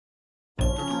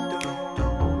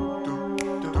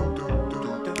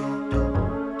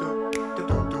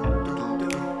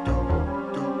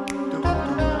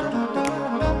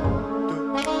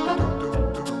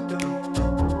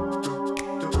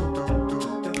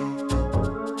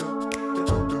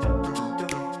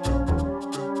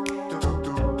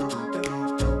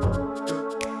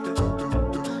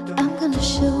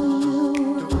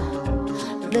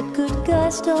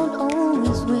guys don't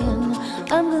always win.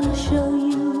 I'm gonna show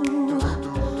you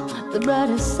the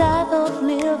brighter side of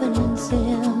living in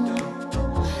sin.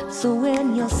 So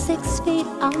when you're 6 feet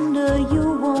under,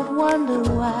 you won't wonder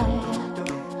why.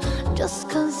 Just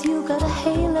 'cause you got a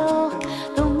halo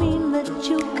don't mean that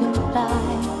you can fly.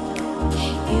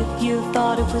 If you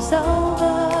thought it was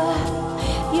over,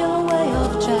 you're way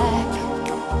off track.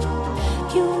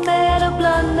 You made a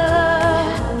blunder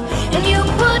and you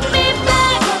put me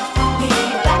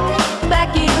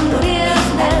back in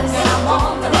business.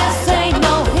 This ain't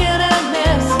no hit and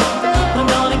miss. I'm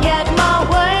gonna get my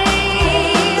way.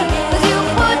 'Cause you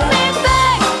put me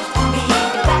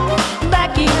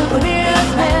back in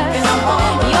business.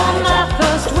 You're my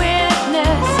first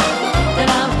witness, and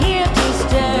I'm here to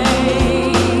stay.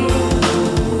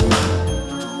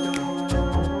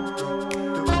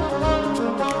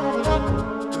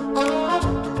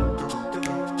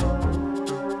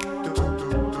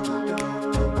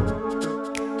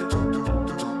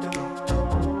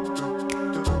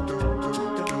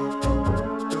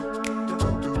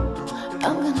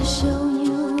 I'm gonna show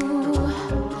you,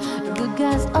 good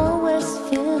guys always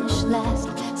finish last.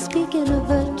 Speaking of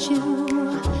virtue,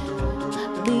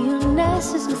 being nice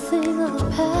is a thing of the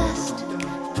past.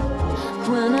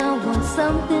 When I want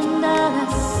something done, I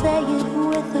say it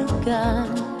with a gun.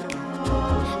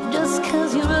 Just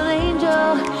 'cause you're an angel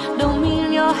don't mean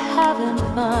you're having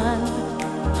fun.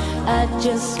 I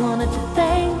just wanted to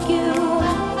thank you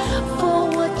for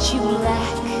what you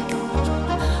lack.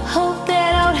 Hope they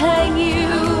don't hang you,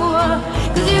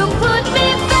 'cause you put me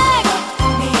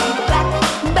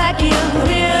back in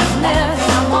business.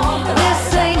 This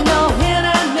ain't no hit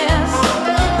and miss.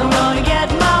 I'm gonna get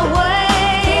my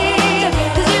way.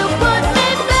 'Cause you put me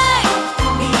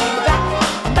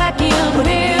back in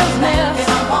business.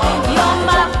 You're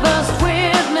my first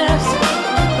witness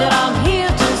that I'm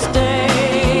here to stay.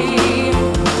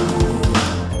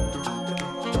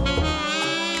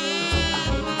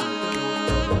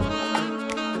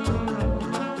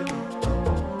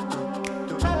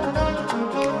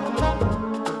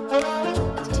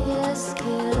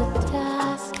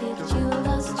 You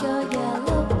lost your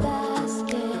yellow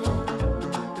basket.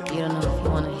 You don't know if you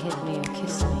want to hit me or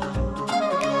kiss me.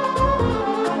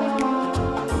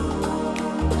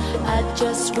 I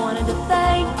just wanted to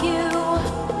thank you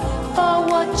for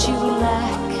what you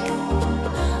lack.